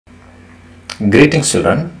Greetings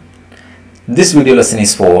children, this video lesson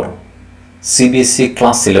is for CBSE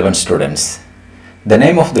class 11 students. The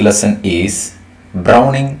name of the lesson is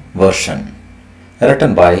Browning Version,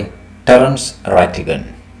 written by Terence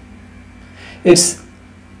Rattigan. It's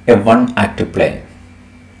a one-act play.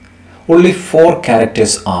 Only 4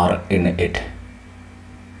 characters are in it.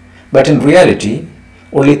 But in reality,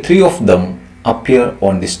 only 3 of them appear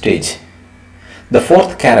on the stage. The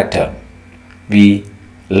 4th character we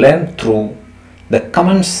learn through the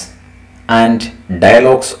comments and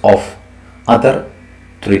dialogues of other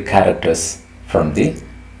 3 characters from the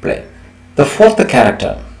play. The 4th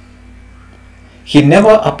character, he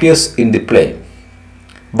never appears in the play,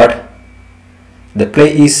 but the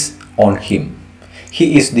play is on him.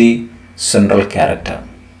 He is the central character.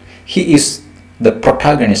 He is the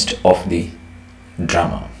protagonist of the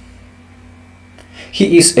drama.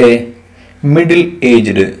 He is a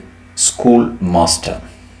middle-aged school master.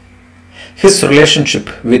 His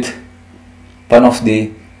relationship with one of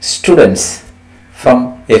the students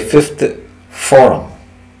from a 5th forum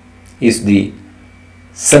is the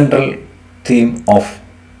central theme of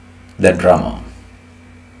the drama.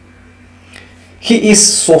 He is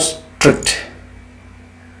so strict.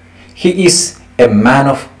 He is a man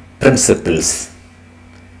of principles.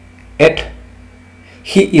 Yet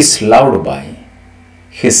he is loved by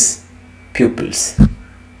his pupils.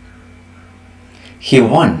 He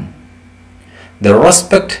won the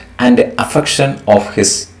respect and affection of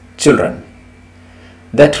his children.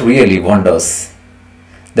 That really wonders,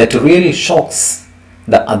 that really shocks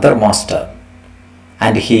the other master,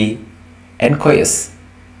 and he inquires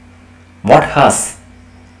what has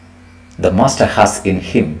the master has in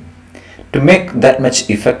him to make that much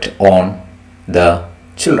effect on the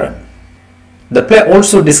children. The play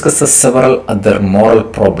also discusses several other moral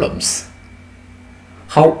problems.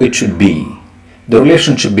 How it should be, the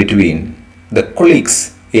relationship between the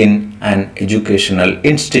colleagues in an educational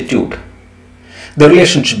institute, the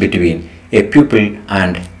relationship between a pupil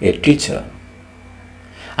and a teacher,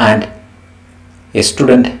 and a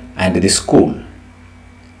student and the school.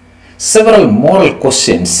 Several moral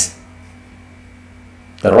questions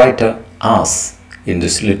the writer asks in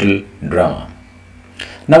this little drama.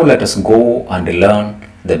 Now let us go and learn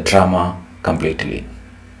the drama completely.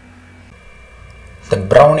 The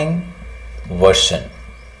Browning Version.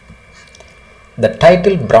 The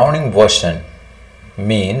title Browning Version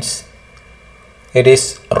means it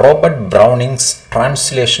is Robert Browning's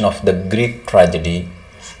translation of the Greek tragedy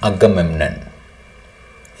Agamemnon,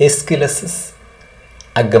 Aeschylus'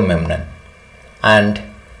 Agamemnon, and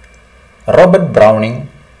Robert Browning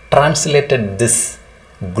translated this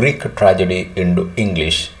Greek tragedy into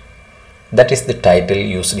English. That is the title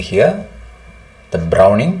used here, the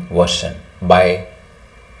Browning Version by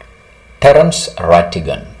Terence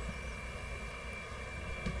Rattigan.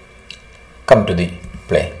 Come to the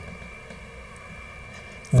play.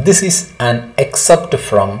 This is an excerpt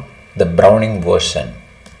from the Browning Version.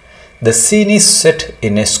 The scene is set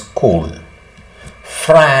in a school.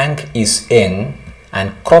 Frank is young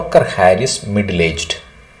and Crocker Harris middle-aged.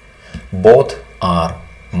 Both are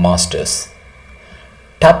masters.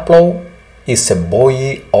 Taplow is a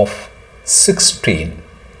boy of 16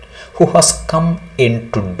 who has come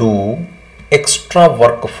in to do extra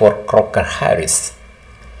work for Crocker Harris.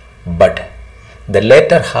 But the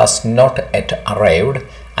latter has not yet arrived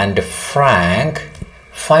and Frank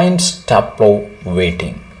finds Taplow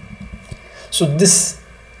waiting. So this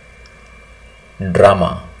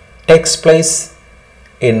drama takes place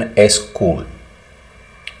in a school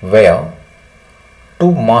where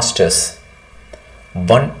 2 masters,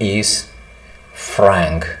 one is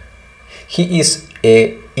Frank, he is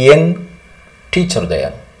a young teacher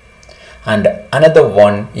there, and another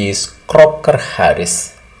one is Crocker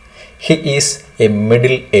Harris, he is a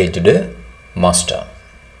middle-aged master,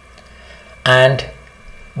 and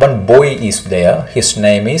one boy is there, his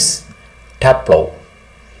name is Taplow,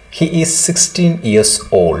 he is 16 years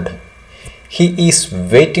old, he is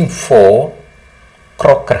waiting for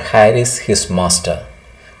Crocker Harris, his master,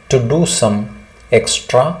 to do some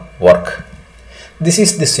extra work. This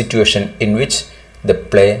is the situation in which the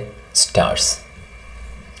play starts.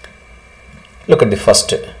 Look at the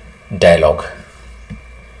first dialogue.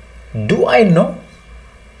 Do I know?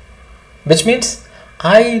 Which means,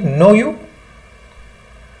 I know you?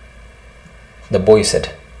 The boy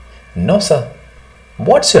said, no sir.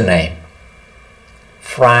 What's your name?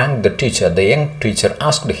 Frank, the teacher, the young teacher,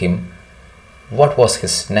 asked him what was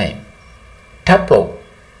his name. Taplow,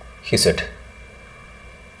 he said.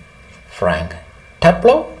 Frank,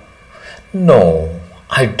 Taplow? No,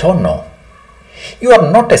 I don't know. You are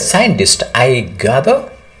not a scientist, I gather.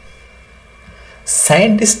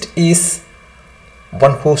 Scientist is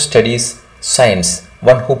one who studies science,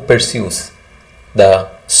 one who pursues the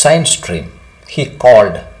science stream. He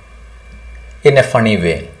called in a funny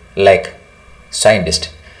way, like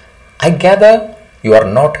scientist. I gather you are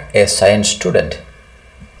not a science student.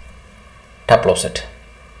 Taplow said,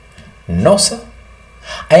 no sir,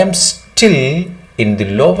 I am still in the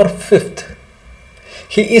lower fifth.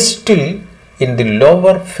 He is still in the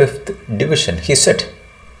lower fifth division. He said,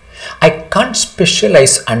 I can't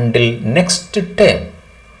specialize until next term.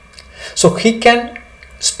 So he can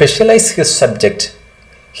specialize his subject.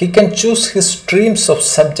 He can choose his streams of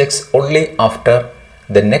subjects only after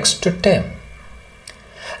the next term.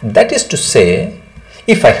 That is to say,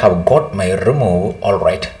 if I have got my remove, all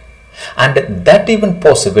right, and that even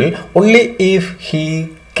possible only if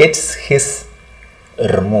he gets his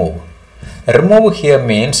remove. Remove here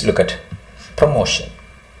means, look at, promotion.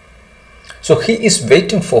 So he is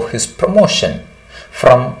waiting for his promotion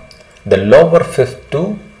from the lower fifth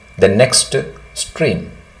to the next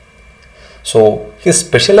stream. So his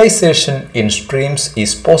specialization in streams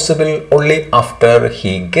is possible only after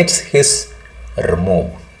he gets his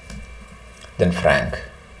remove. Then Frank,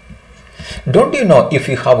 don't you know if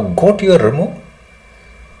you have got your remove?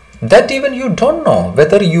 That even you don't know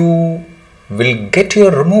whether you will get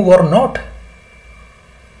your remove or not.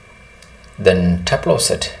 Then Taplow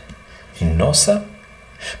said, no sir,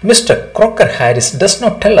 Mr. Crocker Harris does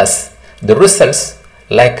not tell us the results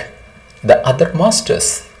like the other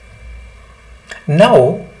masters.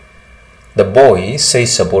 Now the boy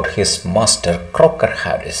says about his master Crocker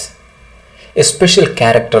Harris, a special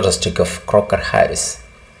characteristic of Crocker Harris.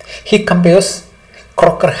 He compares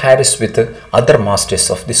Crocker Harris with other masters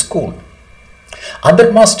of the school.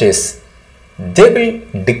 Other masters, they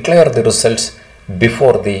will declare the results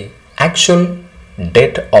before the actual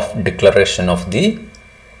date of declaration of the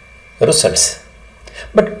results.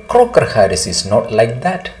 But Crocker Harris is not like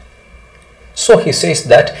that. So he says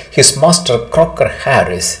that his master Crocker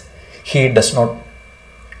Harris, he does not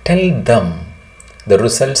tell them the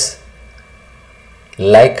results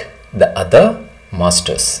like the other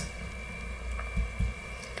masters.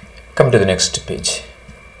 Come to the next page.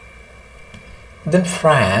 Then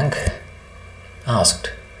Frank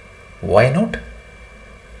asked, why not?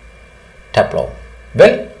 Taplow,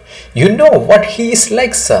 well, you know what he is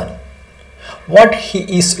like, sir. What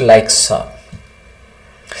he is like, sir.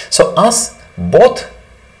 So as both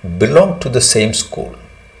belong to the same school,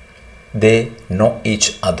 they know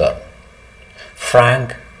each other.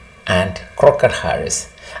 Frank and Crocker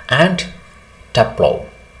Harris and Taplow.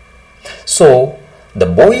 So the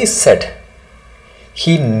boy said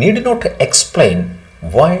he need not explain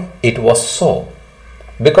why it was so,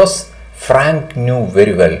 because Frank knew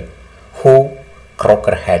very well who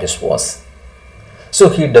Crocker Harris was. So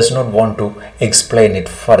he does not want to explain it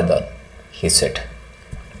further, he said.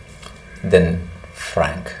 Then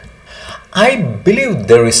Frank, I believe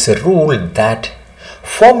there is a rule that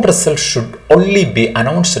form results should only be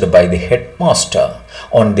announced by the headmaster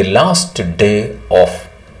on the last day of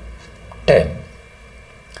term.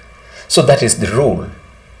 So that is the rule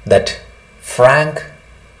that Frank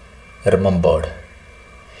remembered.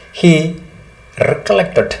 He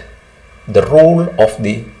recollected the rule of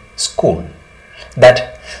the school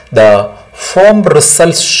that the form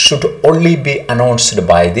results should only be announced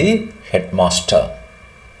by the headmaster,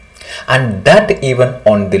 and that even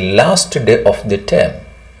on the last day of the term.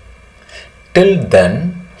 Till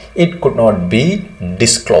then it could not be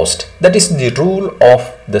disclosed. That is the rule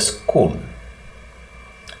of the school.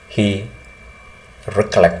 He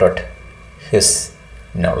recollected his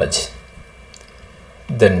knowledge.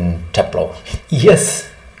 Then Taplow, yes,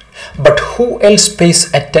 but who else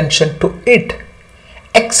pays attention to it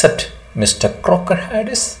except Mr. Crocker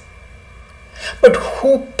Harris? But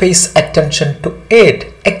who pays attention to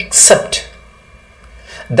it except?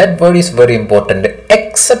 That word is very important,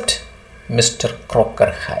 except Mr.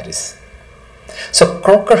 Crocker Harris. So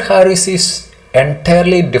Crocker Harris is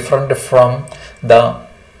entirely different from the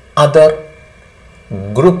other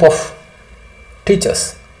group of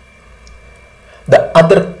teachers, the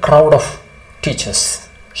other crowd of teachers.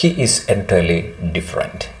 He is entirely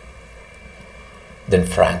different. Then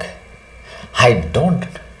Frank, I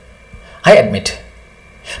admit,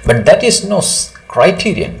 but that is no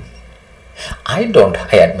criterion. I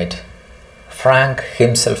admit. Frank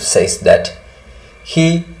himself says that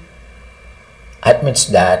he admits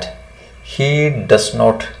that he does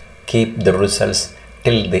not keep the results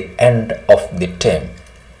till the end of the term.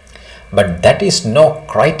 But that is no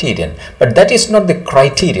criterion. But that is not the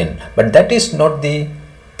criterion. But that is not the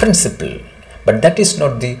principle. But that is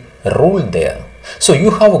not the rule there. So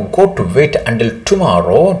you have got to wait until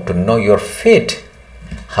tomorrow to know your fate.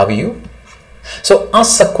 Have you? So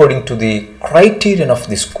as according to the criterion of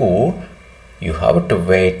the school, you have to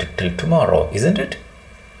wait till tomorrow, isn't it?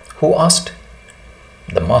 Who asked?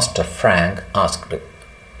 The master Frank asked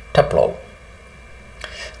Tuplow.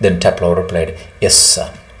 Then Tuplow replied, yes,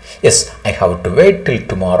 sir. Yes, I have to wait till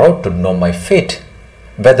tomorrow to know my fate,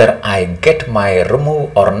 whether I get my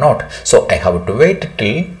remove or not. So I have to wait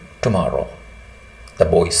till tomorrow, the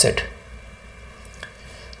boy said.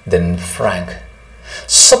 Then Frank,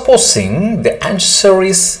 supposing the answer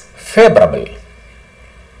is favorable.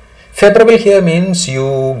 Favorable here means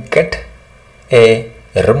you get a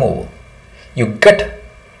remove, you get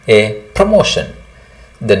a promotion.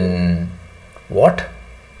 Then what?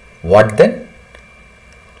 What then?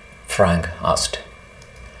 Frank asked.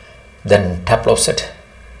 Then Tuplow said,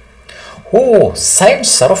 oh, science,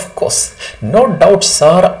 sir, of course. No doubt,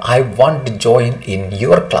 sir, I want to join in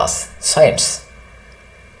your class. Science,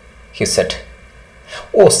 he said.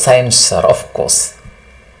 Oh, science, sir, of course.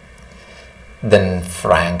 Then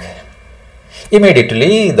Frank.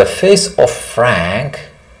 Immediately the face of Frank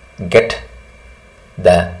get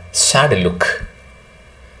the sad look.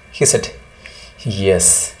 He said,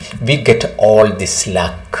 yes, we get all the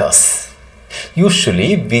slackers.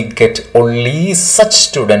 Usually we get only such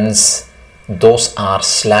students. Those are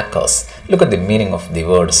slackers. Look at the meaning of the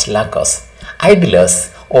word slackers.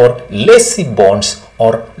 Idlers or lazy bones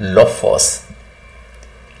or loafers.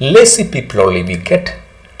 Lazy people only we get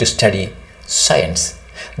to study science.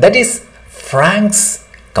 That is Frank's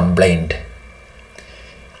complaint.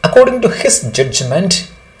 According to his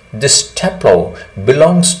judgment, this Tuplow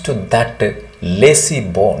belongs to that lazy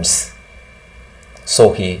bones.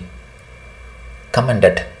 So he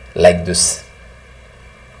commented like this.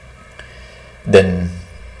 Then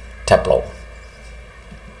Tuplow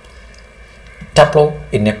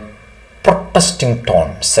in a protesting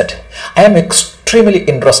tone said, I am extremely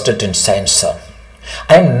interested in science, sir.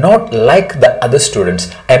 I am not like the other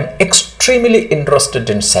students. I am extremely interested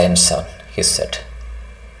in science, sir, he said.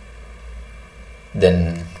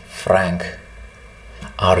 Then Frank,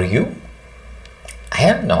 are you? I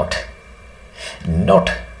am not.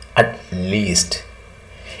 Not at least.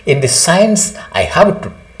 In the science I have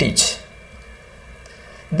to teach.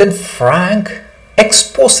 Then Frank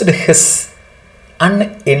exposed his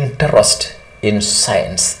uninterest in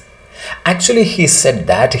science. Actually, he said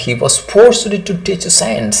that he was forced to teach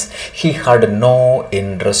science. He had no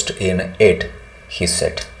interest in it, he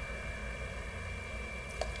said.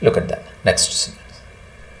 Look at that. Next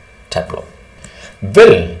Tuplow.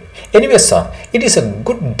 Well, anyway, sir, it is a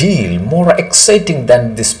good deal more exciting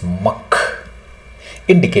than this muck,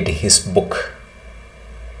 indicating his book.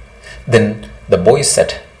 Then the boy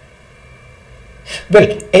said,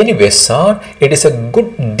 well, anyway, sir, it is a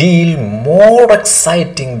good deal more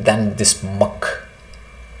exciting than this muck.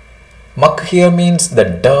 Muck here means the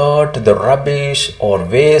dirt, the rubbish or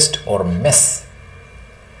waste or mess.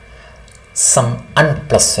 Some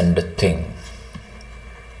unpleasant thing.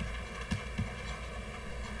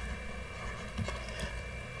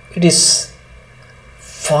 It is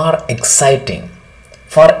far exciting,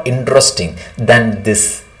 far interesting than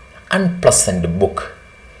this unpleasant book.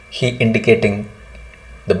 He indicating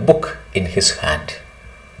the book in his hand.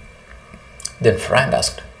 Then Frank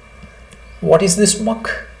asked, what is this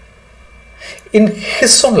muck? In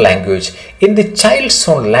his own language, in the child's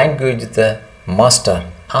own language, the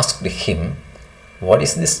master asked him, what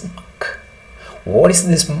is this muck? What is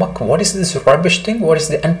this muck? What is this rubbish thing? What is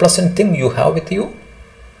the unpleasant thing you have with you?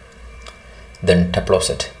 Then Tuplow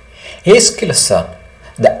said, Aeschylus, sir,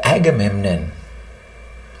 the Agamemnon.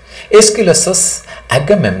 Aeschylus'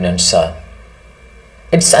 Agamemnon, sir.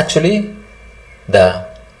 It's actually the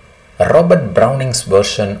Robert Browning's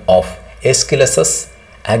version of Aeschylus'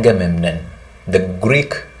 Agamemnon, the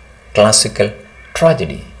Greek classical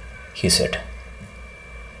tragedy, he said.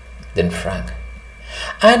 Then Frank,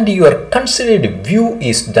 and your considered view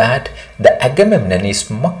is that the Agamemnon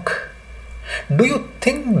is muck. Do you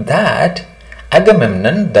think that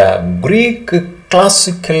Agamemnon, the Greek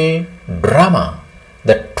classical drama,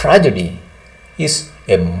 the tragedy, is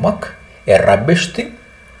a muck, a rubbish thing?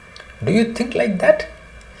 Do you think like that?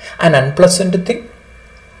 An unpleasant thing?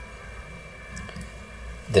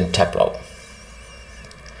 Then Tuplow,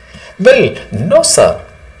 well, no, sir.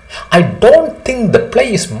 I don't think the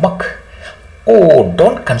play is muck. Oh,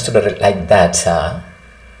 don't consider it like that, sir.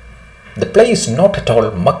 The play is not at all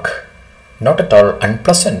muck, not at all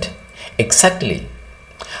unpleasant. Exactly.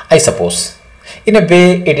 I suppose, in a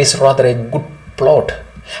way, it is rather a good plot.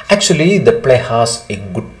 Actually, the play has a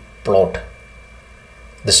good plot.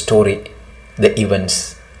 The story the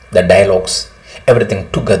events, the dialogues, everything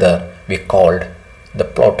together we called the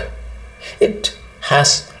plot. It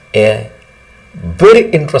has a very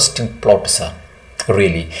interesting plot, sir.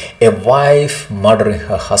 Really, a wife murdering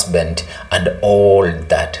her husband and all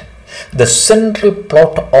that. The central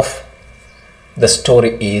plot of the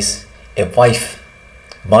story is a wife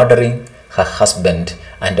murdering her husband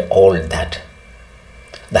and all that.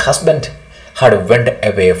 The husband had went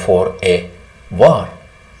away for a war,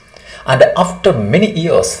 and after many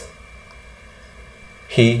years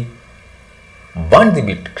he won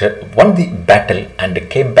the battle and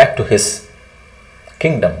came back to his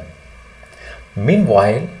kingdom.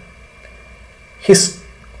 Meanwhile, his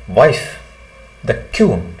wife, the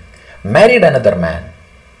queen, married another man,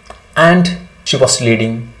 and she was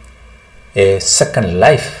leading a second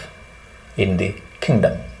life in the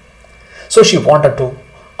kingdom. So she wanted to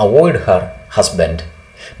avoid her husband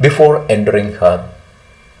before entering her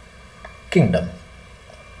kingdom.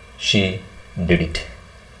 She did it.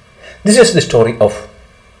 This is the story of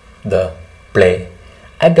the play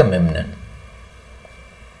Agamemnon.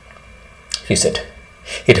 He said,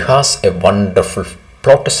 "It has a wonderful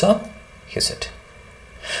plot, sir," he said,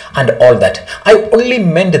 "and all that. I only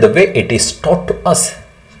meant the way it is taught to us.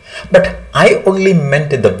 But I only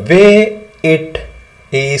meant the way it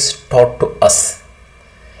is taught to us.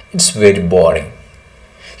 It's very boring.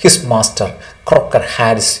 His master, Crocker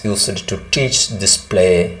Harris, used to teach this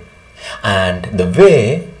play, and the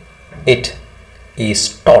way it is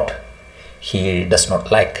taught, he does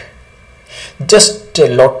not like. Just a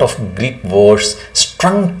lot of Greek words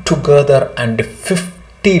strung together and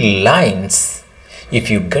 50 lines. If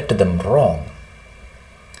you get them wrong,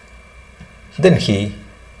 then he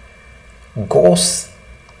goes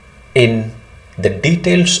in the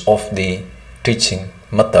details of the teaching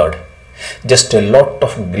method. Just a lot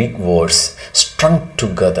of Greek words strung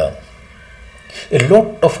together. A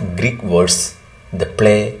lot of Greek words the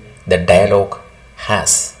play, the dialogue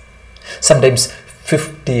has. Sometimes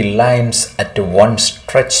 50 lines at one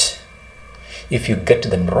stretch. If you get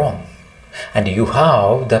them wrong, and you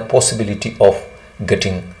have the possibility of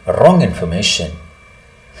getting wrong information.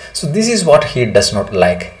 So this is what he does not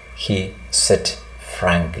like, he said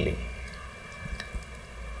frankly.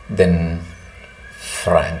 Then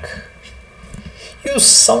Frank, "You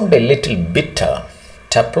sound a little bitter,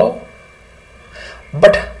 Taplow.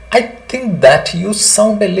 But I think that you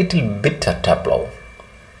sound a little bitter, Taplow.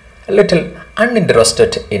 A little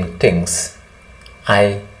uninterested in things,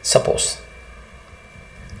 I suppose."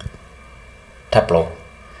 Taplow,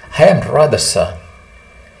 I am rather, sir.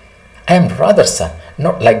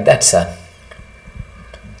 Not like that, sir."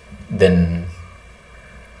 Then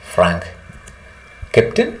Frank,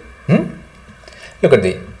 "Captain? Look at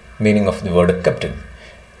the meaning of the word captain.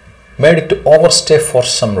 Made it to overstay for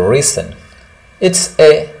some reason. It's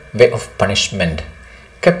a way of punishment.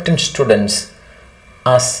 Captain students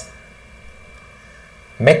as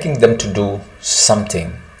making them to do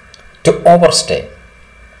something, to overstay.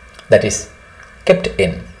 That is kept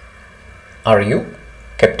in. Are you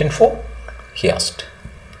kept in for?" he asked.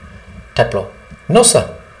 Taplow, "No, sir.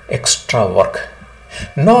 Extra work."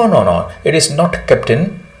 No. It is not kept in.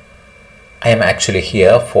 I am actually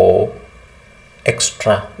here for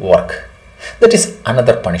extra work. That is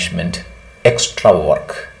another punishment. Extra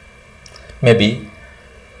work. Maybe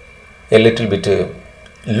a little bit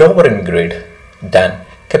lower in grade than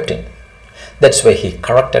captain. That's why he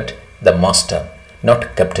corrected the master.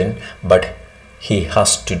 Not captain, but he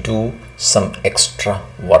has to do some extra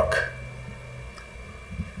work.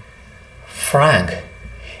 Frank,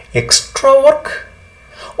 extra work?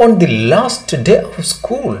 On the last day of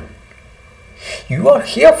school? You are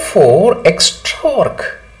here for extra work?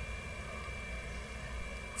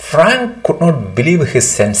 Frank could not believe his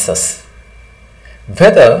senses.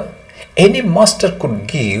 Whether any master could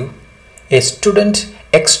give a student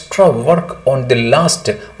extra work on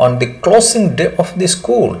the closing day of the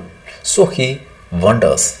school. So he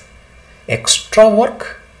wonders, extra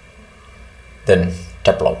work? Then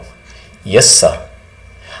Taplow, "Yes, sir.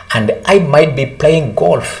 And I might be playing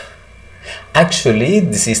golf. Actually,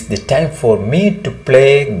 this is the time for me to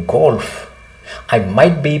play golf. I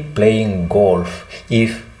might be playing golf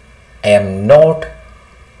if I am not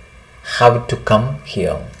have to come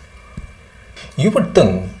here." You would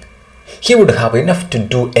think he would have enough to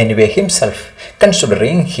do anyway himself,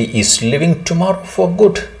 considering he is leaving tomorrow for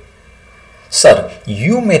good. Sir,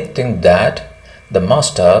 you may think that the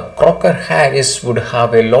master, Crocker Harris, would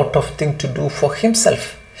have a lot of things to do for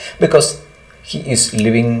himself because he is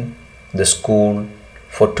leaving the school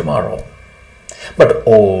for tomorrow. But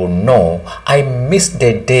oh no, I missed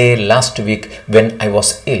a day last week when I was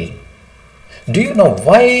ill. Do you know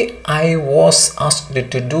why I was asked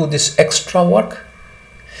to do this extra work?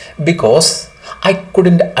 Because I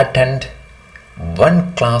couldn't attend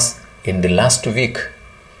one class in the last week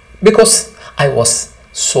because I was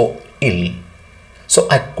so ill. So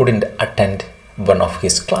I couldn't attend one of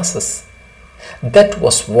his classes. That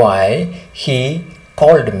was why he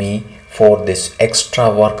called me for this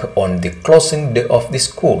extra work on the closing day of the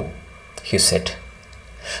school, he said.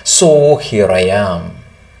 So here I am.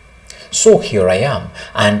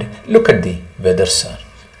 And look at the weather, sir.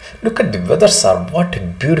 Look at the weather, sir. What a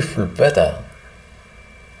beautiful weather.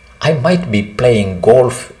 I might be playing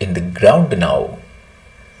golf in the ground now.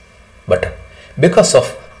 But because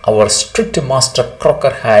of our strict master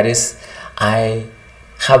Crocker Harris, I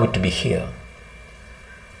have to be here.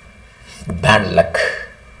 Bad luck.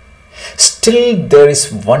 Still there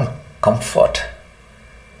is one comfort.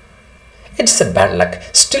 It's a bad luck.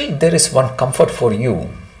 Still there is one comfort for you.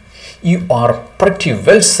 You are pretty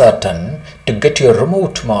well certain to get your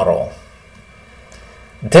removed tomorrow.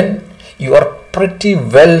 Then you are pretty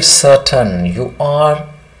well certain, you are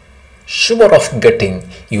sure of getting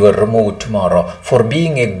your removed tomorrow for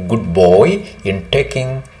being a good boy in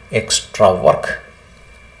taking extra work.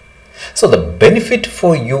 So the benefit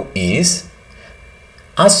for you is,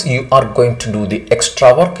 as you are going to do the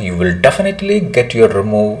extra work, you will definitely get your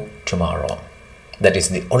removed tomorrow. That is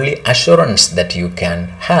the only assurance that you can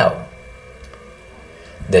have.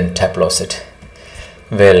 Then Tableau said,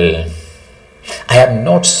 well, I am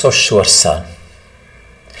not so sure, son.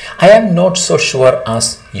 I am not so sure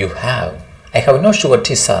as you have. I have no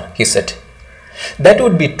surety, sir, he said. That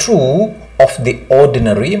would be true of the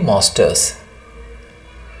ordinary masters.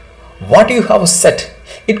 What you have said,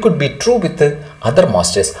 it could be true with the other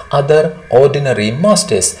masters, other ordinary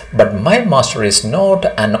masters, but my master is not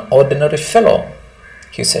an ordinary fellow,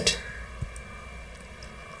 he said.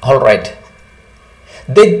 All right.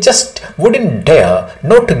 They just wouldn't dare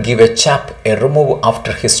not to give a chap a remove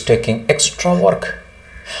after his taking extra work.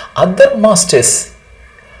 Other masters,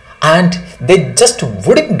 and they just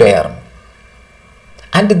wouldn't dare,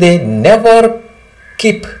 and they never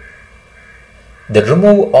keep the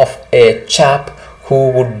remove of a chap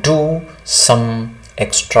who would do some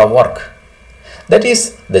extra work. That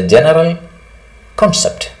is the general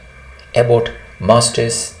concept about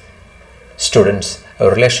masters students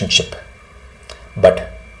relationship.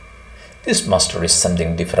 But this master is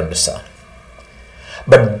something different, sir.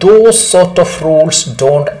 But those sort of rules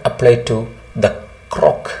don't apply to the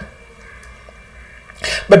croc.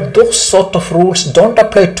 But those sort of rules don't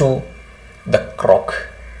apply to the croc.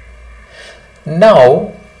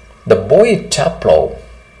 Now, the boy Tableau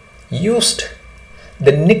used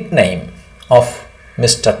the nickname of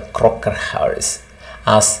Mr. Crocker Harris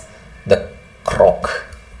as the croc.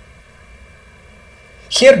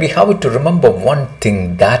 Here we have to remember one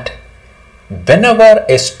thing, that whenever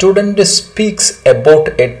a student speaks about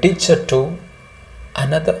a teacher to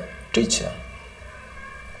another teacher,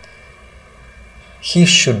 he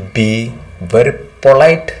should be very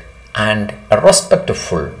polite and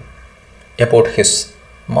respectful about his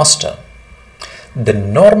master. The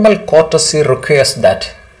normal courtesy requires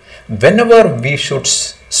that whenever we should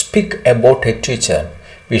speak about a teacher,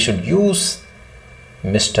 we should use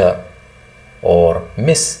Mr. or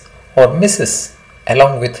Miss or Mrs.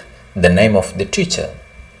 along with the name of the teacher.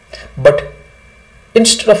 But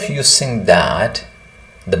instead of using that,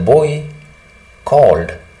 the boy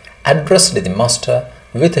addressed the master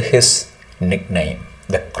with his nickname,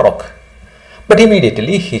 the croc. But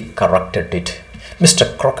immediately he corrected it,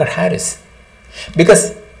 Mr. Crocker Harris,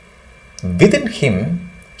 because within him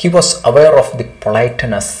he was aware of the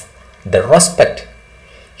politeness, the respect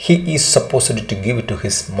he is supposed to give to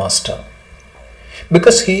his master.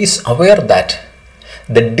 Because he is aware that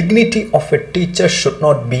the dignity of a teacher should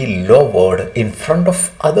not be lowered in front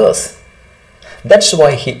of others. That's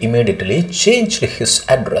why he immediately changed his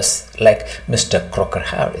address like Mr. Crocker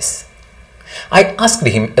Harris. I asked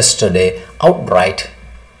him yesterday outright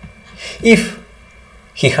if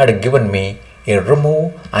he had given me a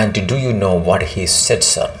remove, and do you know what he said,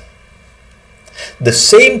 sir? The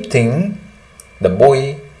same thing the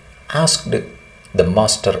boy asked the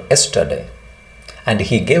master yesterday, and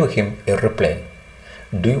he gave him a reply.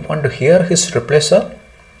 Do you want to hear his reply, sir?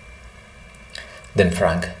 Then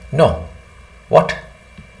Frank, no. What?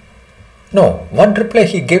 No, what reply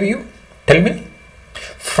he gave you? Tell me.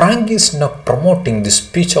 Frank is now promoting the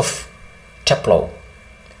speech of Tableau.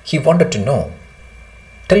 He wanted to know.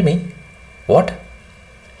 Tell me, what?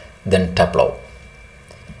 Then Tableau,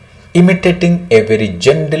 imitating a very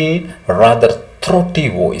gentle, rather throaty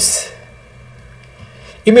voice.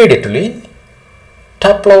 Immediately,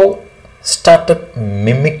 Tableau started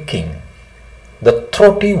mimicking the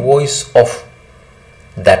throaty voice of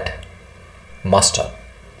that master,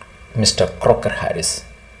 Mr. Crocker Harris.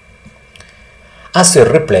 As a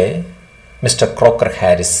reply, Mr. Crocker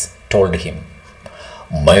Harris told him,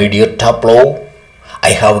 "My dear Taplow,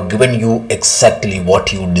 I have given you exactly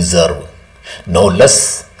what you deserve, no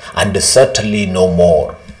less and certainly no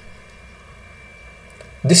more."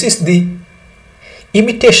 This is the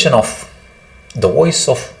imitation of the voice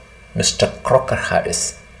of Mr. Crocker Harris.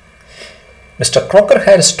 Mr. Crocker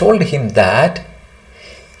Harris told him that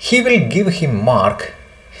he will give him mark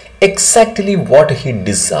exactly what he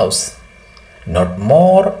deserves, not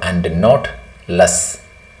more and not less.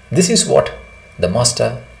 This is what the master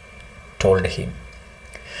told him.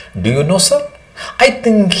 Do you know, sir? I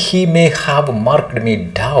think he may have marked me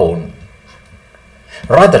down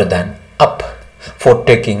rather than up for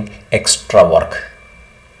taking extra work.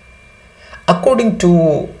 According to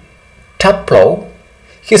Taplow,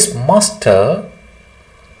 his master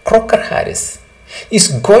Crocker Harris is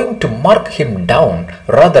going to mark him down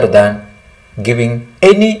rather than giving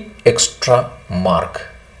any extra mark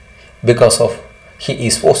because of he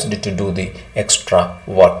is forced to do the extra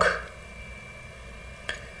work.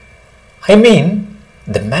 I mean,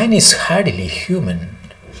 the man is hardly human.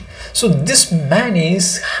 So this man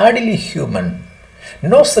is hardly human.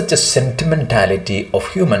 No such a sentimentality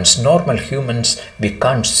of humans, normal humans, we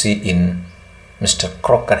can't see in Mr.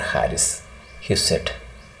 Crocker Harris, he said.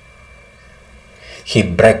 He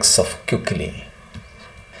breaks off quickly.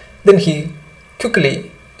 Then he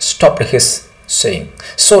quickly stopped his saying,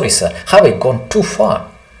 "Sorry, sir, have I gone too far?"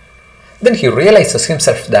 Then he realizes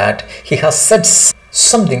himself that he has said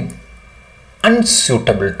something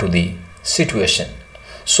unsuitable to the situation.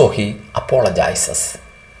 So he apologizes.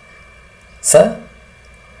 "Sir,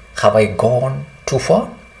 have I gone too far?"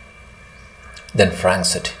 Then Frank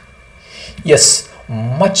said, "Yes,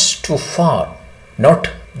 much too far. Not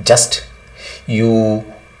just you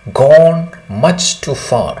gone much too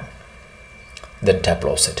far." Then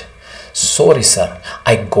Taplow said, "Sorry, sir,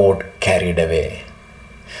 I got carried away."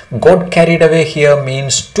 Got carried away here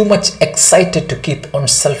means too much excited to keep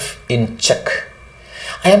oneself in check.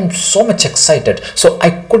 I am so much excited, so I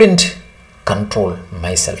couldn't control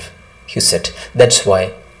myself, he said. That's why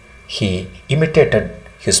he imitated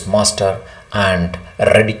his master and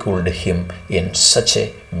ridiculed him in such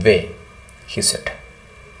a way, he said.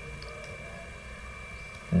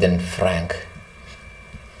 Then Frank,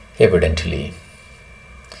 evidently,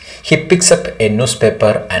 he picks up a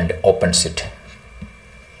newspaper and opens it.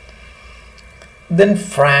 Then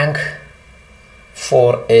Frank,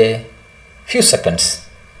 for a few seconds,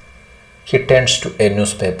 he turns to a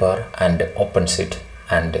newspaper and opens it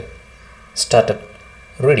and started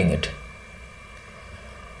reading it.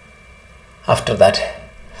 After that,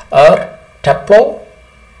 Taplow,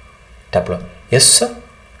 "Yes, sir.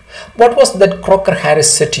 What was that Crocker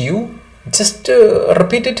Harris said to you? Just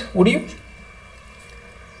repeat it, would you?"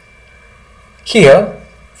 Here,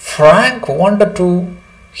 Frank wanted to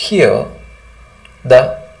hear the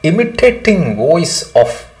imitating voice of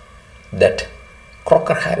that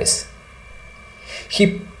Crocker Harris. He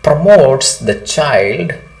promotes the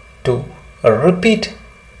child to repeat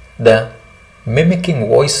the mimicking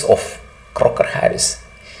voice of Crocker Harris.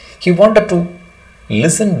 He wanted to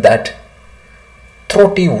listen that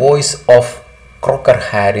throaty voice of Crocker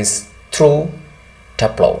Harris through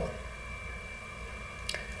Taplow.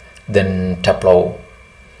 Then Taplow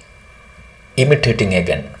imitating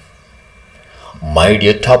again. "My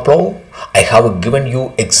dear Taplow, I have given you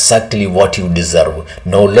exactly what you deserve,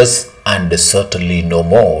 no less and certainly no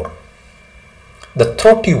more." The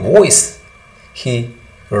throaty voice he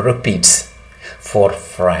repeats for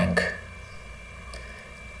Frank.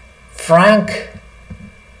 Frank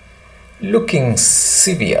looking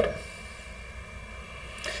severe.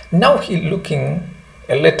 Now he looking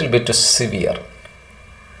a little bit severe,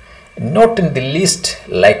 not in the least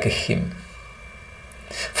like him.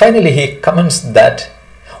 Finally, he comments that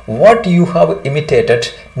what you have imitated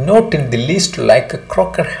not in the least like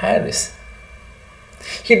Crocker Harris.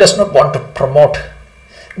 He does not want to promote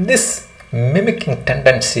this mimicking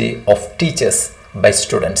tendency of teachers by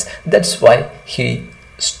students. That's why he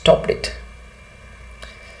stopped it.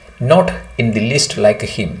 Not in the least like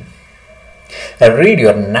him. Read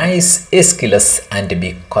your nice Aeschylus and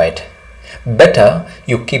be quiet. Better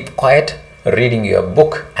you keep quiet reading your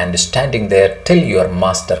book and standing there till your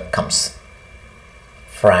master comes,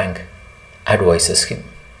 Frank advises him.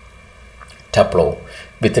 Taplow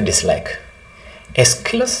with a dislike.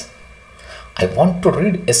 "Aeschylus? I want to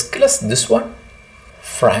read Aeschylus, this one?"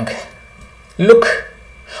 Frank, "Look,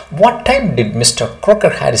 What time did Mr. Crocker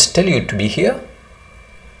Harris tell you to be here?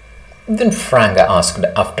 Then Frank asked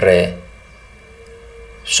after a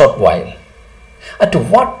short while. At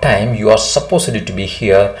what time you are supposed to be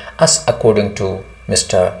here as according to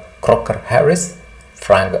Mr. Crocker Harris?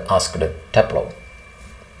 Frank asked Taplow.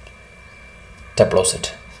 Taplow said,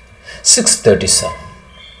 6:30, sir.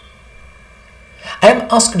 I am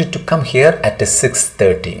asked to come here at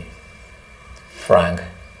 6:30. Frank,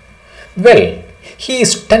 well, he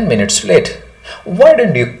is 10 minutes late. Why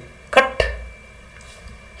don't you cut?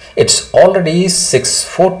 It's already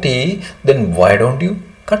 6:40, then why don't you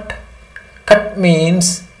cut? Cut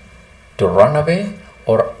means to run away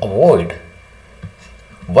or avoid.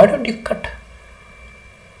 Why don't you cut?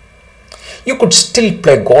 You could still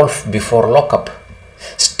play golf before lockup.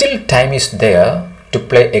 Still time is there to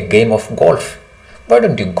play a game of golf. Why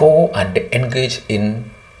don't you go and engage in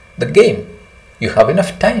the game? You have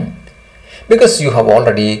enough time because you have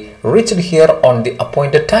already reached here on the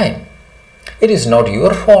appointed time. It is not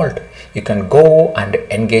your fault. You can go and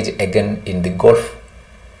engage again in the golf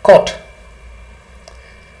court.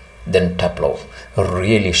 Then Taplow,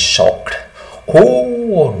 really shocked.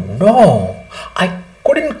 Oh no, I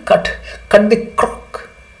couldn't cut the crock.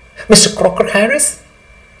 Mr. Crocker Harris?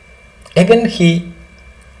 Again he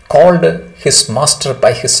called his master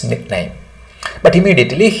by his nickname. But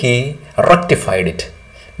immediately he rectified it,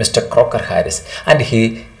 Mr. Crocker Harris, and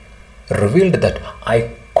he revealed that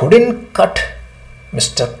I couldn't cut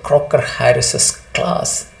Mr. Crocker Harris's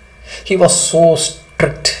class. He was so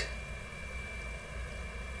strict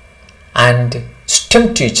and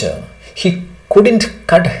STEM teacher. He couldn't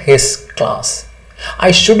cut his class.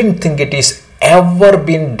 I shouldn't think it is ever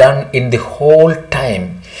been done in the whole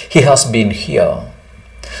time he has been here.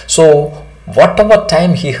 So whatever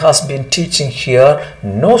time he has been teaching here,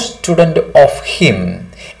 no student of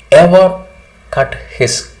him ever cut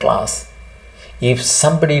his class. If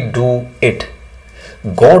somebody do it,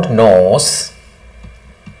 God knows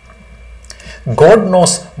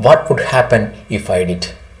what would happen if I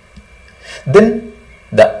did. Then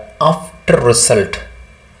the after result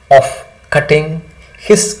of cutting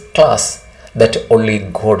his class, that only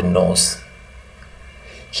God knows.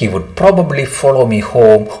 He would probably follow me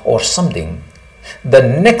home or something. The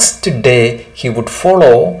next day he would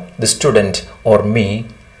follow the student or me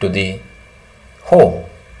to the home,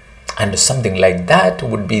 and something like that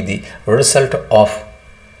would be the result of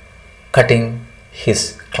cutting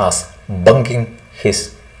his class, bunking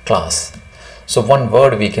his class. So one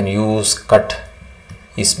word we can use cut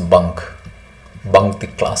is bunk the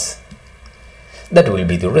class. That will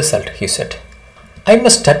be the result, he said. I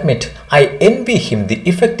must admit, I envy him the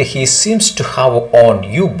effect he seems to have on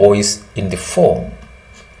you boys in the form.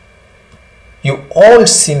 You all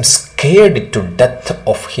seem scared to death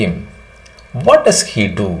of him. What does he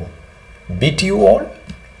do? Beat you all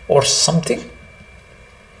or something?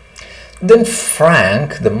 Then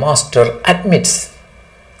Frank, the master, admits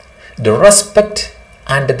the respect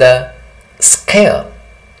and the scare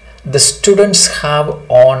the students have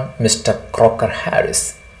on Mr. Crocker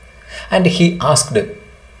Harris. And he asked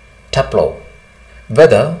Taplow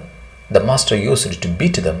whether the master used to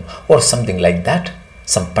beat them or something like that,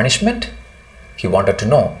 some punishment. He wanted to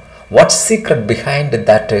know what secret behind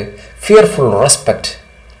that fearful respect,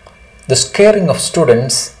 the scaring of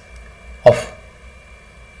students of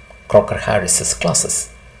Crocker Harris's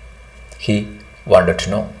classes. He wanted to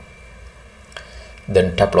know.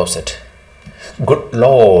 Then Taplow said, good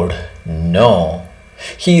Lord, no,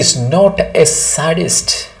 he is not a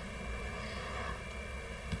sadist.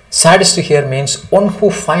 Sadist here means one who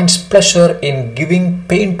finds pleasure in giving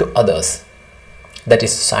pain to others. That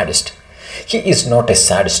is sadist. He is not a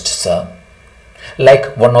sadist, sir.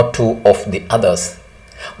 Like one or two of the others.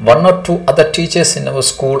 One or two other teachers in our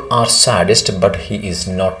school are sadist, but he is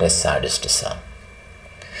not a sadist, sir.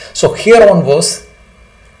 So here on was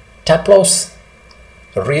Taplow's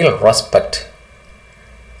real respect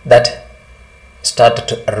that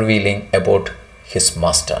started revealing about his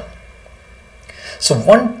master. So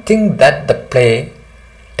one thing that the play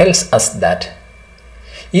tells us that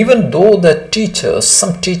even though the teachers,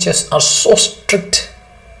 some teachers are so strict,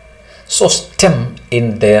 so STEM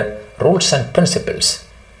in their rules and principles,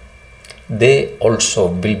 they also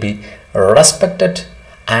will be respected,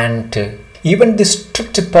 and even the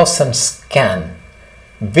strict persons can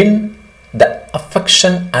win the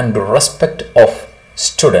affection and respect of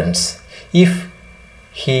students if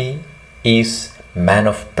he is man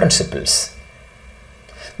of principles.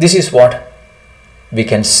 This is what we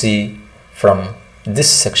can see from this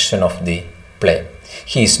section of the play.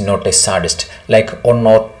 He is not a sadist like one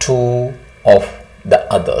or two of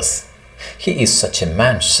the others. He is such a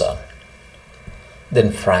man, sir.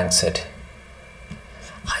 Then Frank said,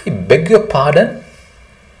 I beg your pardon?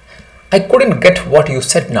 I couldn't get what you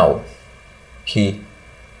said now, he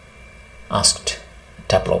asked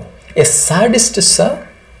Tableau. A sadist, sir,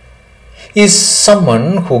 is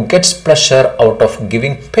someone who gets pleasure out of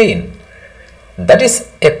giving pain. That is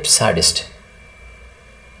a sadist.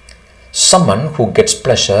 Someone who gets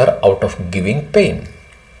pleasure out of giving pain.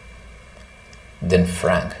 Then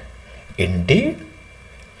Frank, indeed?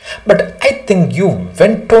 But I think you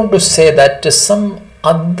went on to say that some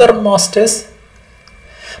other masters.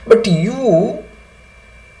 But you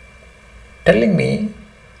telling me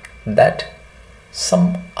that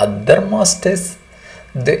some other masters,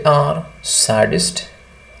 they are sadist?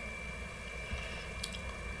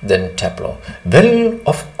 Then Tableau, well,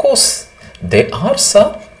 of course they are,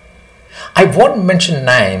 sir. I won't mention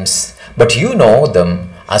names, but you know them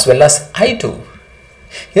as well as I do.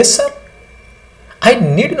 Yes, sir. I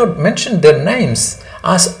need not mention their names,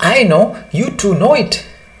 as I know you too know it.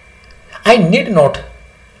 I need not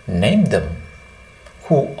name them.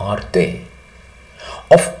 Who are they?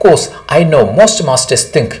 Of course, I know most masters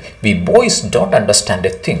think we boys don't understand a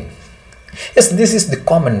thing. Yes, this is the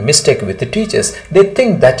common mistake with the teachers. They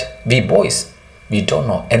think that we boys, we don't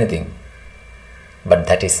know anything. But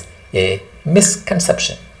that is a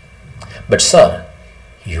misconception. But sir,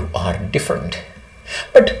 you are different.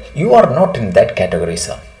 But you are not in that category,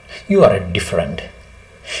 sir. You are different.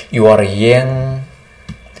 You are young,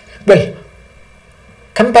 well,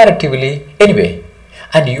 comparatively anyway,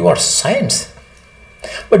 and you are science.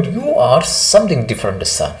 But you are something different,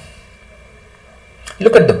 sir.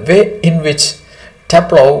 Look at the way in which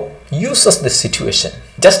Tableau uses the situation.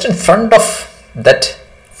 Just in front of that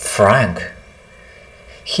Frank,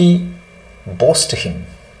 he boasts him.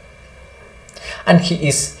 And he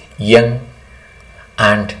is young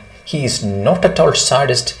and he is not at all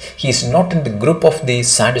sadist. He is not in the group of the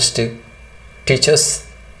sadistic teachers.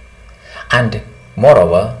 And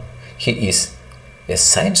moreover, he is a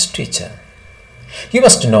science teacher. You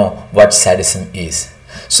must know what sadism is.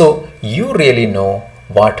 So you really know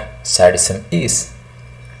what sadism is,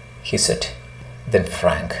 he said. Then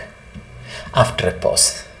Frank, after a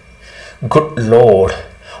pause, good Lord,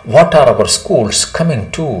 what are our schools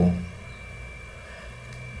coming to?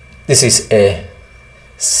 This is a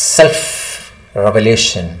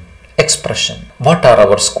self-revelation expression. What are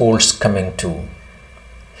our schools coming to?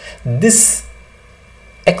 This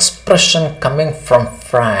expression coming from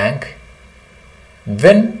Frank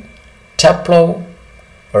when Tableau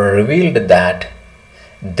revealed that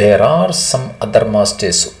there are some other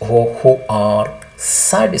masters who are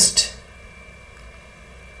sadist,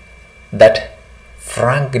 that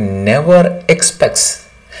Frank never expects.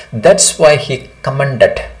 That's why he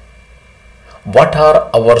commended, what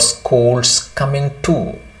are our schools coming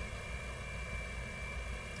to?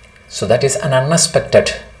 So that is an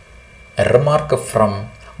unexpected remark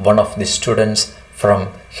from one of the students from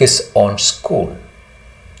his own school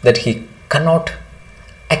that he cannot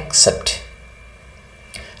accept.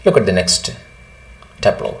 Look at the next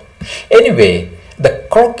Tableau. Anyway, the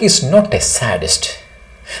croc is not a sadist.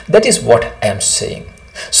 That is what I am saying.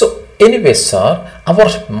 So anyway, sir,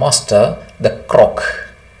 our master, the croc,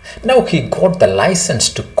 now he got the license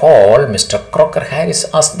to call Mr. Crocker Harris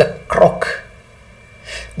as the croc.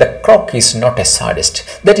 The croc is not a sadist.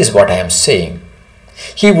 That is what I am saying.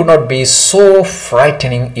 He would not be so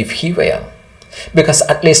frightening if he were, because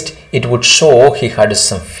at least it would show he had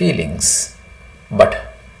some feelings.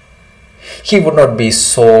 But he would not be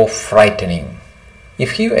so frightening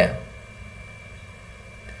if he were.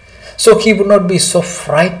 So he would not be so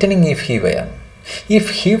frightening if he were. If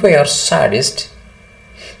he were sadist,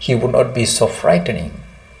 he would not be so frightening,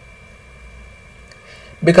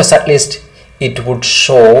 because at least it would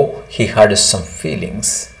show he had some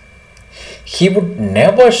feelings. He would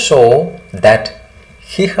never show that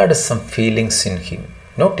he had some feelings in him,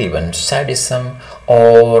 not even sadism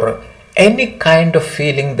or any kind of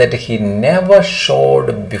feeling that he never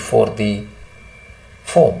showed before the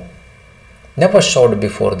form, never showed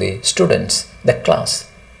before the students, the class.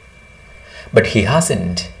 But he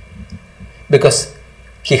hasn't, because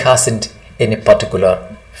he hasn't any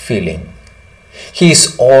particular feeling. He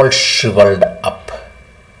is all shriveled up.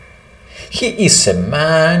 He is a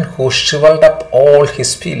man who shriveled up all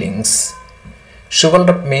his feelings.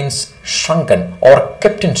 Shriveled up means shrunken or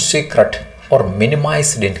kept in secret or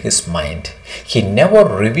minimized in his mind. He never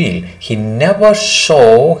revealed, he never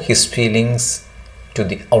show his feelings to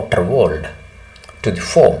the outer world, to the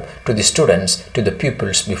form, to the students, to the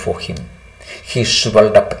pupils before him. He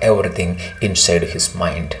shriveled up everything inside his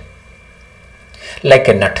mind. Like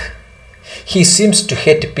a nut He seems to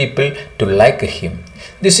hate people to like him.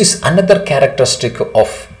 This is another characteristic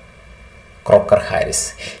of Crocker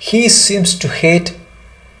Harris. He seems to hate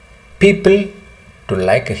people to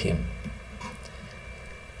like him.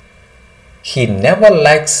 He never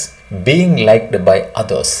likes being liked by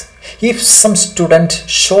others. If some student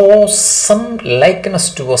shows some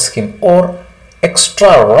likeness towards him or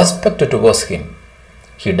extra respect towards him,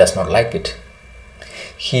 he does not like it.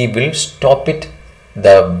 He will stop it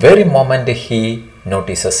the very moment he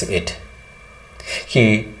notices it.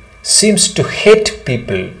 He seems to hate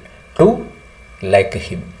people to like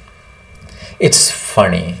him. It's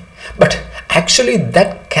funny, but actually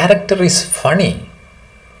that character is funny.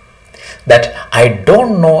 That I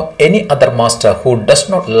don't know any other master who does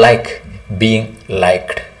not like being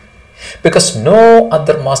liked, because no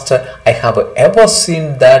other master I have ever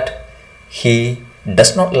seen that he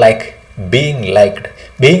does not like being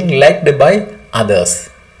liked by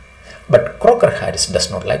others. But Crocker Harris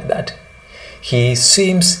does not like that. He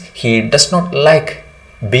seems he does not like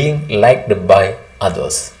being liked by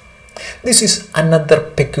others. This is another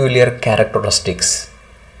peculiar characteristics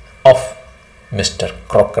of Mr.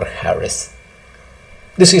 Crocker Harris.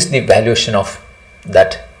 This is the valuation of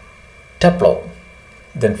that tableau.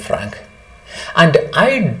 Then Frank. And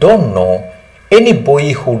I don't know any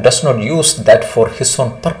boy who does not use that for his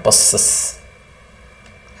own purposes.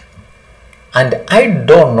 And I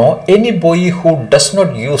don't know any boy who does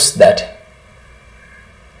not use that.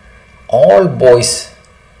 All boys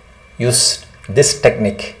use this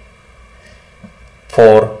technique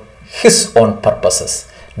for his own purposes.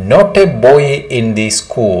 Not a boy in the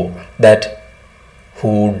school that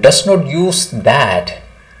who does not use that,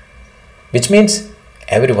 which means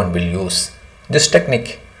everyone will use this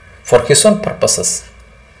technique for his own purposes,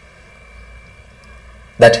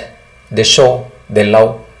 that they show they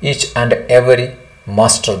love each and every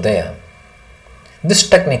master there. This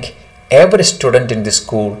technique every student in the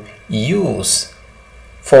school use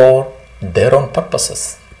for their own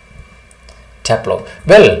purposes. Tableau.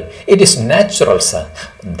 Well, it is natural, sir.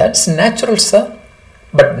 That's natural, sir,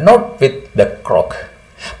 but not with the croc.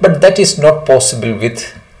 But that is not possible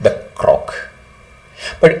with the croc.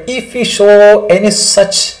 But if we show any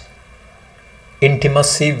such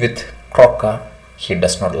intimacy with Crocker, he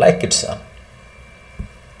does not like it, sir.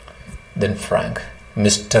 Then Frank,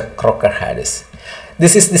 Mr. Crocker Harris.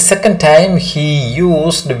 This is the second time he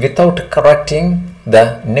used without correcting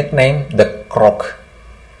the nickname the croc.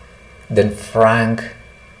 Then Frank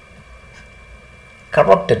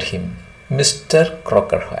corrected him, Mr.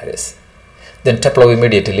 Crocker Harris. Then Tableau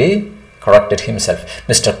immediately corrected himself,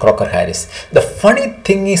 Mr. Crocker Harris. The funny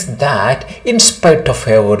thing is that in spite of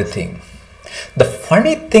everything, the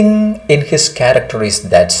funny thing in his character is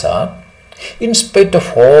that, sir, in spite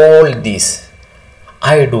of all this,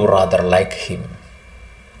 I do rather like him.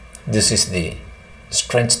 This is the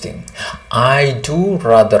strange thing. I do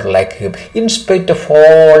rather like him. In spite of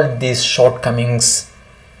all these shortcomings,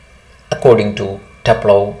 according to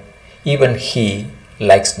Tableau, even he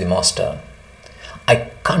likes the master.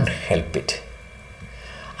 I can't help it.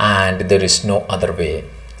 And there is no other way.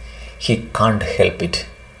 He can't help it.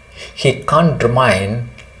 He can't remain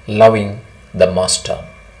loving the master.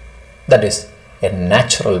 That is a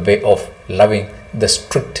natural way of loving the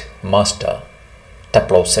strict master,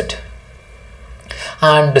 Tableau said.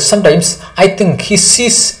 And sometimes I think he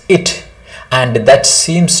sees it, and that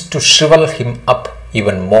seems to shrivel him up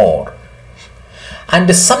even more.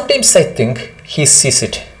 And sometimes I think he sees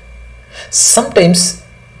it. Sometimes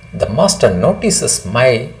the master notices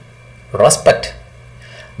my respect,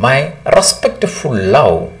 my respectful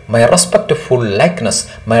love, my respectful likeness,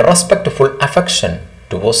 my respectful affection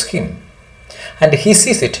towards him. And he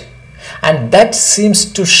sees it. And that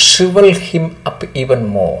seems to shrivel him up even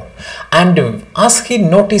more. And as he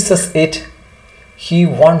notices it, he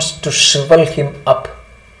wants to shrivel him up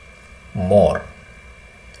more.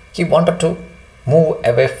 He wanted to move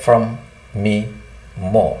away from me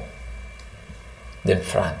more. Then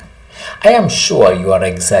Frank, I am sure you are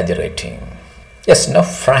exaggerating. Yes, now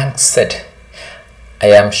Frank said, I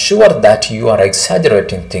am sure that you are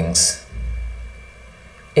exaggerating things.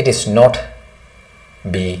 It is not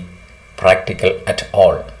be practical at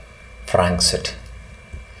all, Frank said.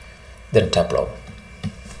 Then Tableau.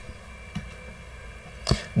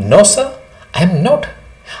 No, sir, I am not.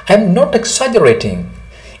 I am not exaggerating.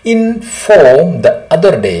 In form, the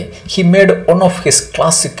other day, he made one of his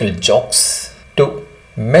classical jokes. To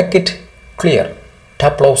make it clear,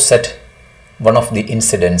 Tableau said one of the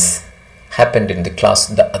incidents happened in the class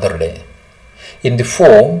the other day. In the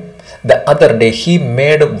form, the other day, he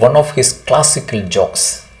made one of his classical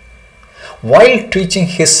jokes. While teaching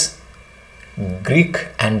his Greek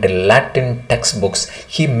and Latin textbooks,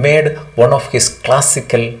 he made one of his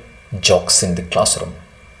classical jokes in the classroom.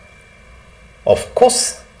 Of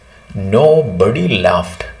course, nobody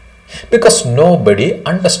laughed because nobody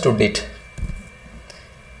understood it.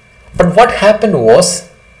 But what happened was,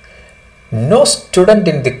 no student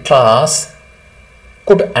in the class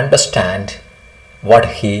could understand what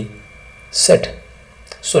he said.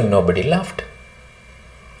 So nobody laughed.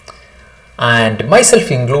 And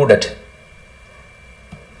myself included,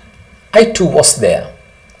 I too was there.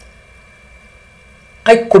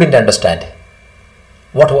 I couldn't understand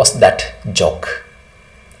what was that joke.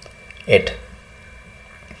 Yet,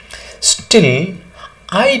 still,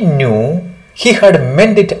 I knew he had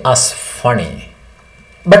meant it as funny.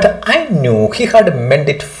 But I knew he had meant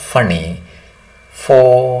it funny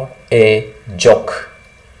for a joke.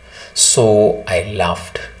 So I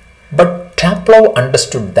laughed. But Taplow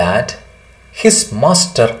understood that his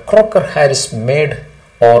master Crocker Harris made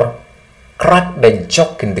or cracked a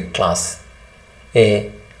joke in the class,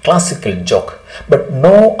 a classical joke, but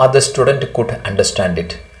no other student could understand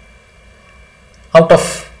it. Out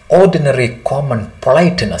of ordinary common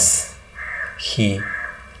politeness, he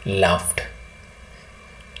laughed.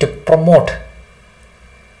 To promote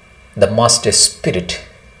the master's spirit,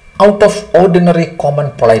 out of ordinary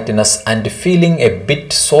common politeness and feeling a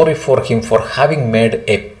bit sorry for him for having made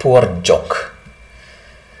a poor joke.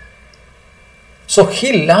 So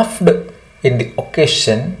he laughed in the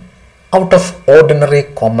occasion out of ordinary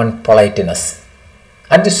common politeness.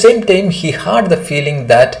 At the same time, he had the feeling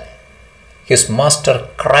that his master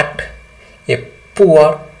cracked a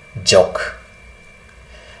poor joke.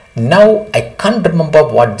 Now I can't remember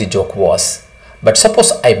what the joke was, but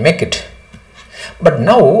suppose I make it. But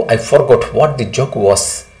now I forgot what the joke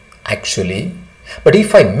was actually. But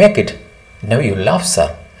if I make it, now you laugh,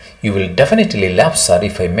 sir. You will definitely laugh, sir,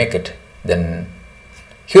 if I make it. Then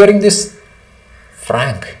hearing this,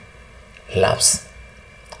 Frank laughs.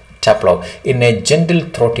 Taplow in a gentle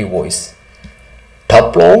throaty voice.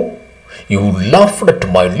 Taplow, you laughed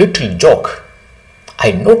at my little joke.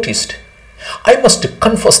 I noticed. I must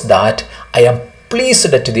confess that I am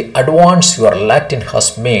pleased at the advance your Latin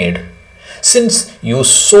has made, since you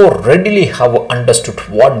so readily have understood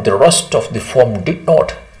what the rest of the form did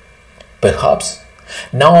not. Perhaps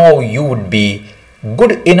now you would be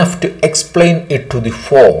good enough to explain it to the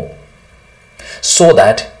form, so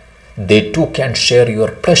that they too can share your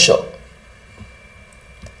pleasure.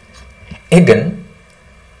 Again,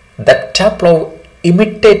 that Taplow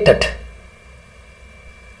imitated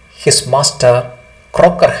his master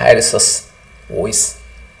Crocker Harris's voice.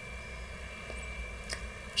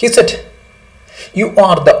 He said, you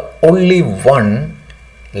are the only one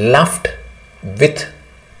laughed with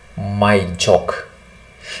my joke,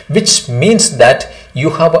 which means that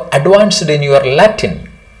you have advanced in your Latin.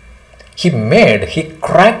 He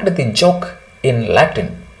cracked the joke in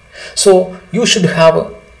Latin. So you should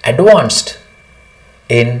have advanced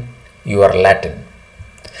in your Latin.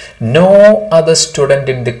 No other student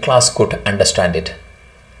in the class could understand it.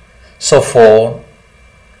 So for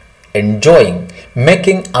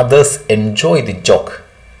making others enjoy the joke,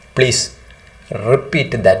 please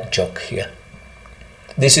repeat that joke here.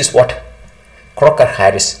 This is what Crocker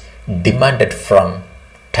Harris demanded from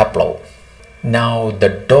Taplow. Now the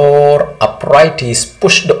door upright is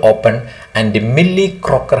pushed open and Millie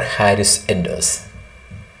Crocker Harris enters.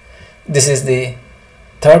 This is the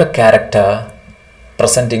third character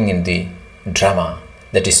presenting in the drama,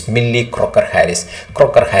 that is Millie Crocker Harris,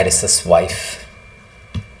 Crocker Harris's wife.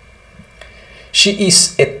 She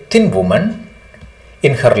is a thin woman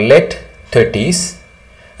in her late 30s,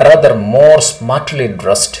 rather more smartly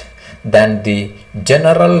dressed than the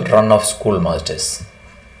general run of schoolmasters.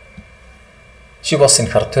 She was in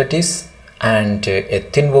her 30s and a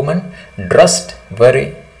thin woman dressed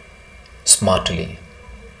very smartly.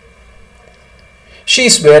 She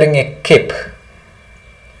is wearing a cape.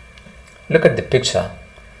 Look at the picture.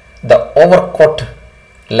 The overcoat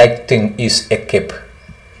like thing is a cape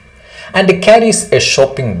and carries a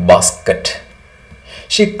shopping basket.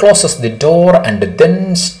 She closes the door and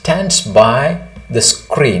then stands by the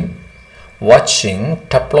screen watching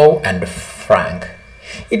Taplow and Frank.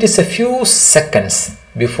 It is a few seconds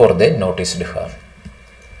before they noticed her.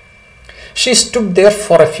 She stood there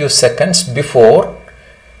for a few seconds before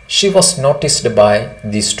she was noticed by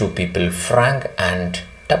these two people, Frank and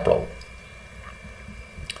Taplow.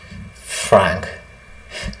 Frank,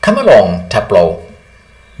 come along, Taplow.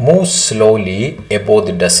 Move slowly above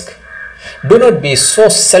the desk. Do not be so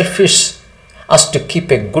selfish as to keep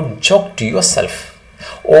a good joke to yourself.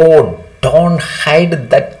 Oh, don't hide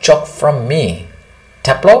that joke from me.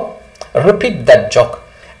 Taplow, Repeat that joke.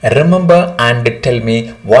 Remember and tell me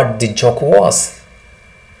what the joke was.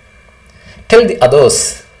 Tell the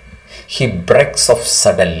others. He breaks off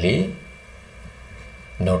suddenly,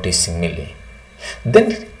 noticing Millie.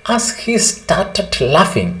 Then as he started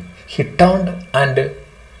laughing, he turned and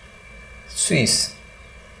sees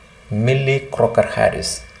Millie Crocker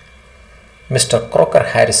Harris, Mr. Crocker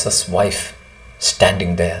Harris's wife,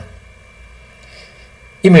 standing there.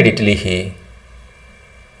 Immediately he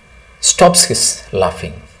stops his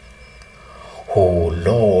laughing. Oh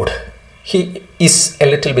Lord, he is a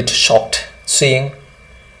little bit shocked seeing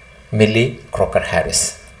Millie Crocker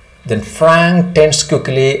Harris. Then Frank turns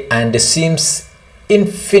quickly and seems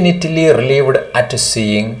infinitely relieved at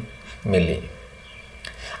seeing Millie.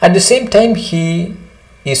 At the same time, he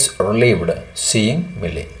is relieved seeing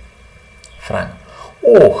Millie. Frank,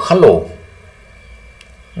 oh, hello.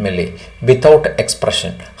 Millie, without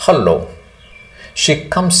expression, hello. She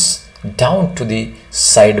comes down to the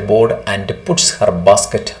sideboard and puts her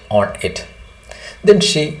basket on it. Then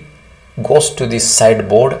she goes to the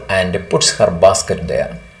sideboard and puts her basket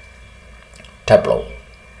there. Tableau.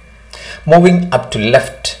 Moving up to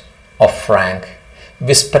left of Frank,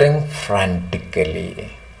 whispering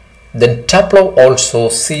frantically. Then Tableau also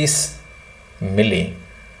sees Millie,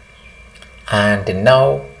 and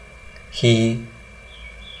now he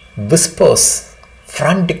whispers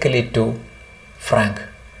frantically to Frank,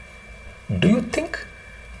 do you think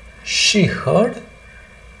she heard?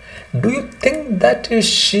 Do you think that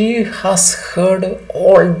she has heard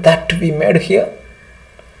all that we made here?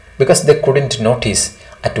 Because they couldn't notice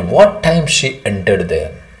at what time she entered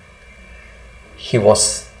there. He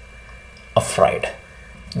was afraid.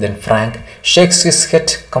 Then Frank shakes his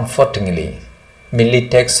head comfortingly. Millie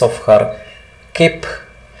takes off her cape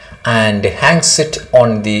and hangs it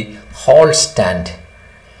on the hall stand.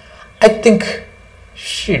 I think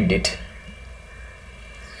she did.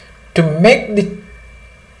 To make the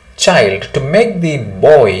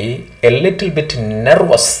boy a little bit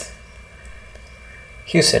nervous,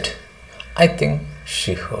 he said, I think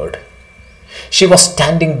she heard. She was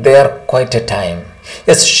standing there quite a time.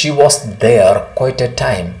 Yes, she was there quite a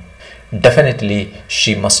time. Definitely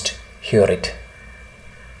she must hear it.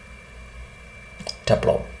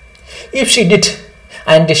 Tableau. If she did,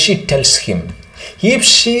 and she tells him, if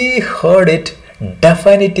she heard it,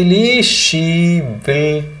 definitely she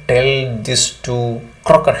will tell this to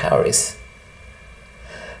Crocker Harris.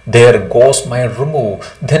 There goes my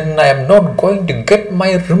remove. Then I am not going to get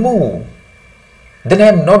my remove. Then I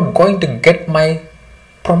am not going to get my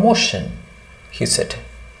promotion, he said.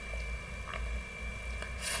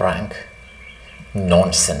 Frank,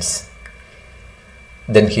 nonsense.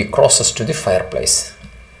 Then he crosses to the fireplace.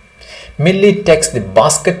 Millie takes the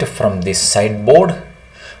basket from the sideboard,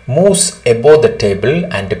 moves above the table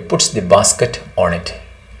and puts the basket on it.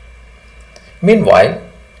 Meanwhile,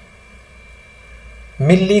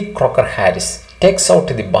 Millie Crocker Harris takes out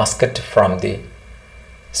the basket from the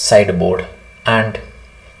sideboard and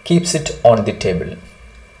keeps it on the table.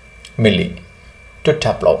 Millie to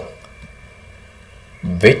Tableau.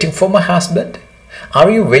 Waiting for my husband?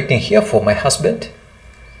 Are you waiting here for my husband?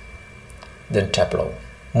 Then Tableau,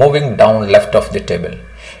 moving down left of the table.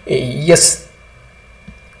 Yes.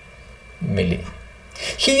 Millie.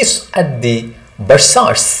 He is at the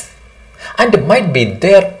bazaars and might be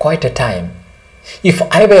there quite a time. If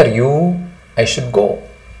I were you, I should go.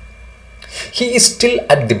 He is still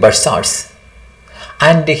at the bazaars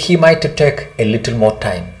and he might take a little more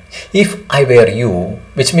time. If I were you,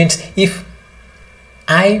 which means if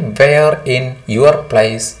I were in your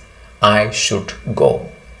place, I should go.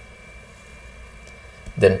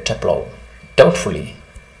 Then Tableau, doubtfully.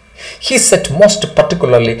 He said most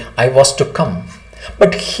particularly I was to come,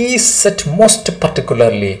 but he said most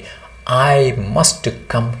particularly I must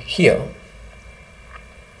come here.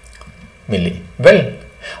 Millie, well,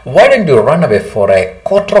 why don't you run away for a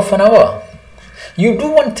quarter of an hour? You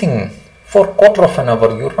do one thing for a quarter of an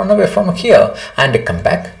hour, you run away from here and come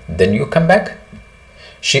back, then you come back.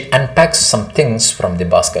 She unpacks some things from the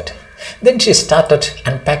basket. Then she started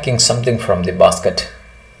unpacking something from the basket.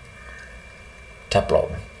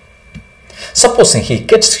 Tableau. Supposing he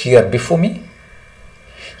gets here before me?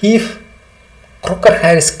 If Crocker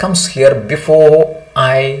Harris comes here before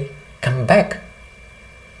I come back?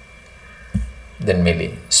 Then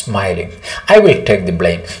Millie, smiling, I will take the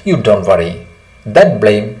blame. You don't worry. That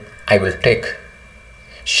blame I will take.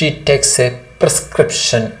 She takes a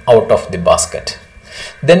prescription out of the basket.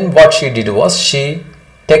 Then what she did was she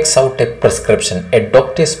takes out a prescription, a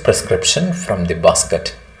doctor's prescription from the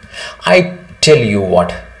basket. I tell you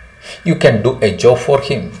what, you can do a job for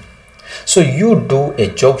him. So you do a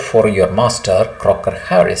job for your master, Crocker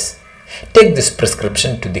Harris. Take this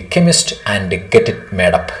prescription to the chemist and get it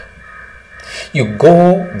made up. You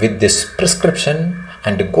go with this prescription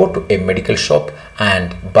and go to a medical shop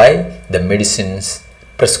and buy the medicines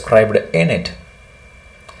prescribed in it.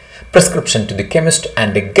 Prescription to the chemist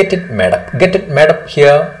and get it made up. Get it made up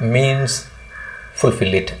here means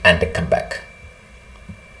fulfill it and come back.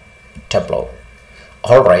 Tableau.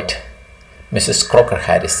 Alright, Mrs. Crocker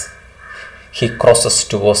Harris. He crosses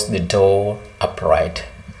towards the door upright.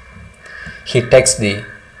 He takes the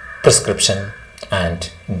prescription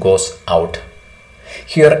and goes out.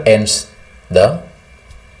 Here ends the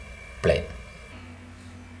play.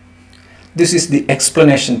 This is the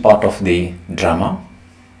explanation part of the drama.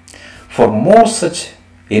 For more such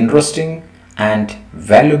interesting and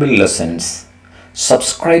valuable lessons,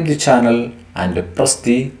 subscribe the channel and press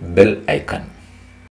the bell icon.